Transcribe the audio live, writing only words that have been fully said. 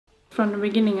from the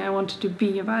beginning I wanted to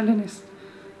be a violinist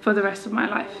for the rest of my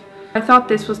life. I thought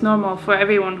this was normal for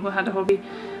everyone who had a hobby,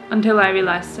 until I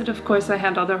realized that of course I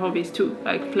had other hobbies too,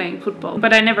 like playing football.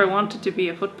 But I never wanted to be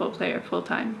a football player full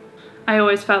time. I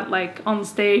always felt like on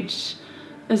stage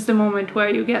is the moment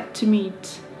where you get to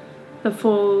meet the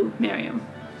full Miriam.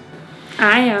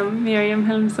 I am Miriam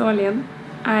Helms Alien.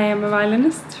 I am a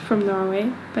violinist from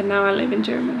Norway, but now I live in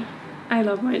Germany. I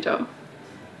love my job.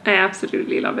 I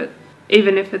absolutely love it,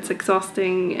 even if it's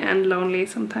exhausting and lonely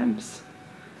sometimes.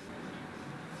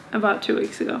 About 2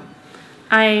 weeks ago,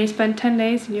 I spent 10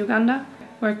 days in Uganda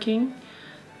working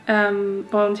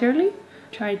voluntarily.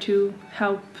 Try to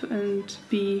help and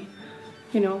be,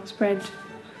 spread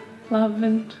love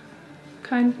and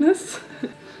kindness.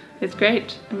 It's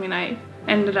great. I mean, I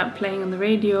ended up playing on the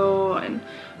radio and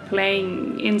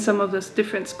playing in some of those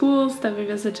different schools that we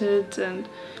visited, and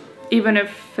even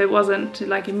if it wasn't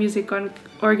like a music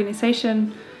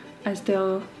organization, I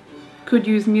still could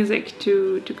use music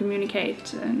to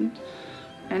communicate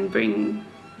and bring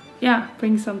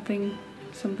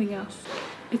something else.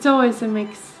 It's always a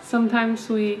mix. Sometimes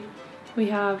we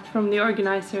have from the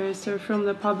organizers or from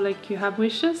the public, you have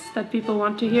wishes that people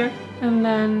want to hear, and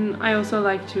then I also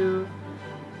like to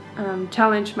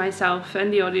challenge myself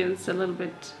and the audience a little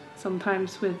bit,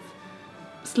 sometimes with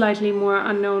slightly more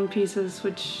unknown pieces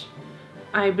which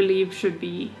I believe should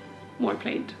be more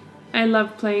played. I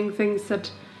love playing things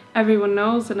that everyone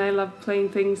knows, and I love playing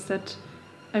things that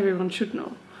everyone should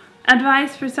know.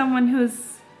 Advice for someone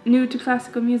who's new to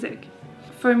classical music.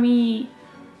 For me,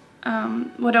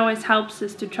 what always helps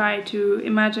is to try to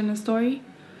imagine a story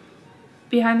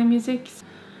behind the music.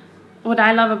 What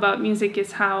I love about music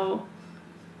is how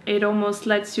it almost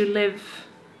lets you live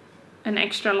an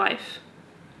extra life.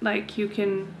 Like you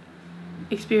can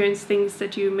experience things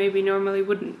that you maybe normally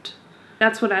wouldn't.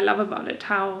 That's what I love about it,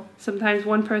 how sometimes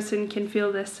one person can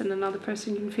feel this and another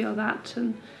person can feel that,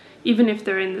 and even if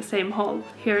they're in the same hall,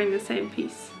 hearing the same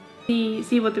piece.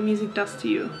 See what the music does to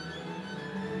you.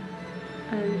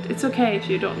 And it's okay if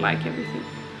you don't like everything.